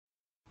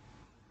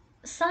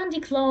Sandy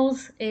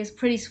Claus is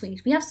pretty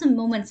sweet. We have some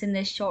moments in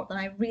this short that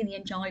I really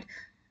enjoyed.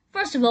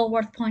 First of all,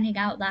 worth pointing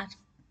out that,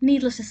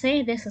 needless to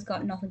say, this has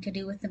got nothing to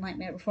do with The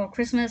Nightmare Before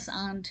Christmas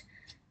and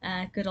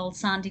good old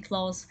Sandy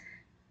Claus.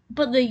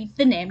 But the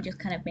name just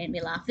kind of made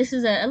me laugh. This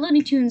is a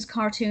Looney Tunes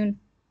cartoon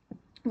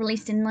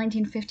released in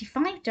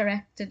 1955,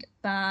 directed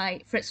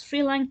by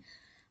Freleng,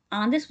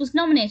 and this was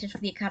nominated for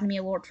the Academy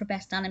Award for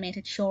Best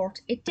Animated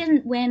Short. It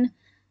didn't win.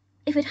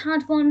 If it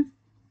had won,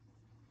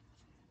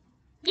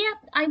 yeah,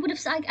 I would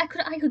have.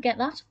 I could get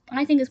that.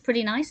 I think it's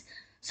pretty nice.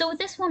 So with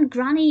this one,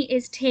 Granny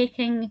is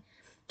taking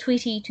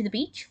Tweety to the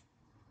beach,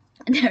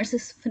 and there's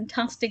this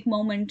fantastic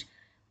moment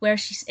where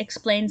she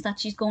explains that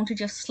she's going to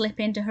just slip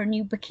into her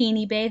new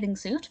bikini bathing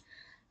suit.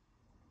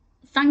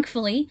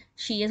 Thankfully,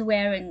 she is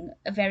wearing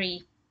a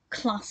very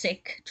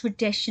classic,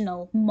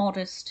 traditional,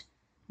 modest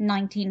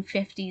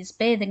 1950s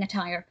bathing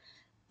attire.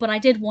 But I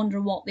did wonder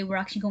what they were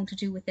actually going to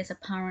do with this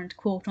apparent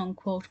quote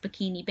unquote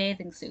bikini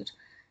bathing suit.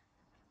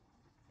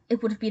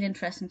 It would have been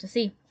interesting to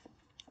see.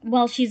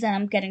 While she's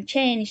getting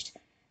changed,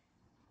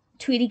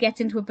 Tweety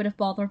gets into a bit of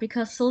bother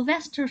because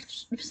Sylvester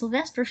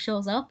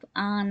shows up,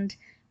 and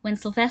when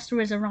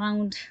Sylvester is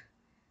around,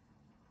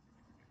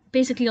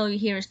 basically all you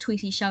hear is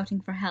Tweety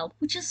shouting for help,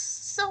 which is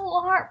so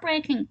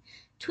heartbreaking.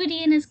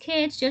 Tweety in his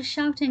cage just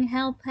shouting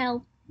help,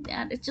 help.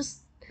 Yeah, it's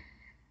just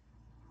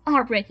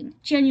heartbreaking,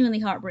 genuinely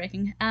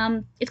heartbreaking.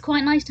 It's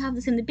quite nice to have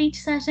this in the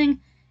beach setting.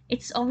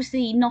 It's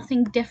obviously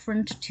nothing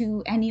different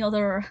to any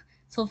other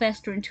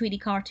Sylvester and Tweety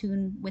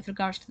cartoon with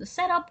regards to the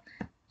setup.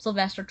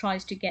 Sylvester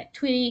tries to get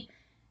Tweety.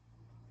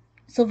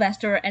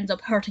 Sylvester ends up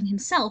hurting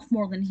himself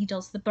more than he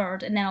does the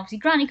bird, and then obviously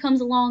Granny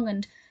comes along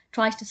and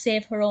tries to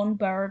save her own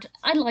bird.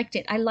 I liked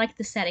it. I liked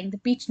the setting. The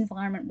beach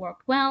environment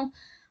worked well.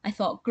 I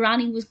thought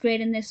Granny was great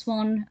in this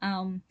one.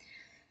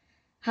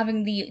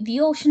 Having the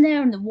ocean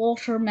there and the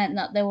water meant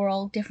that there were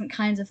all different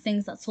kinds of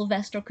things that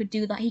Sylvester could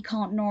do that he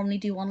can't normally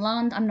do on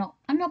land. I'm not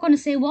going to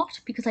say what,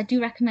 because I do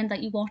recommend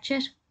that you watch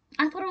it.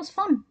 I thought it was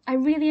fun. I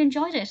really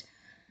enjoyed it.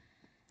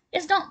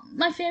 It's not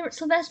my favourite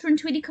Sylvester and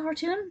Tweety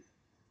cartoon,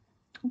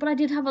 but I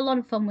did have a lot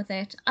of fun with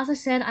it. As I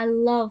said, I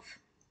love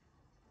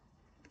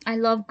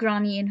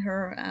Granny in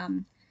her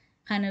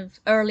kind of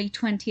early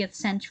 20th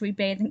century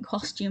bathing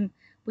costume,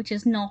 which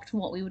is not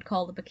what we would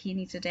call the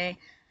bikini today.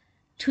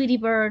 Tweety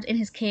Bird in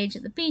his cage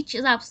at the beach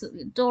is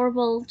absolutely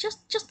adorable.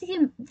 Just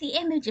the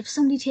image of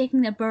somebody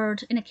taking their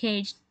bird in a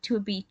cage to a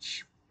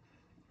beach.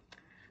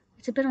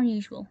 It's a bit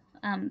unusual.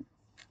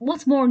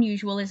 What's more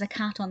unusual is a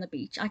cat on the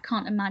beach. I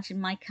can't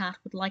imagine my cat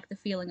would like the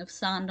feeling of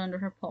sand under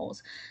her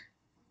paws.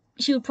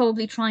 She would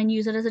probably try and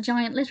use it as a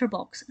giant litter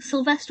box.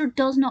 Sylvester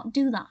does not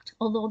do that,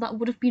 although that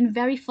would have been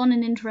very fun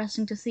and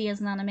interesting to see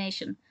as an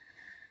animation.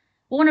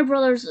 Warner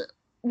Brothers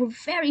were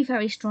very,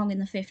 very strong in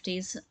the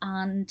 50s,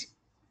 and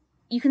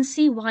you can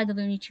see why the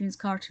Looney Tunes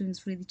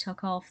cartoons really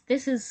took off.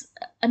 This is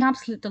an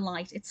absolute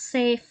delight. It's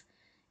safe,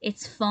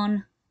 it's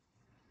fun.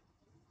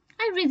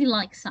 I really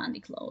like Sandy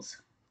Claus.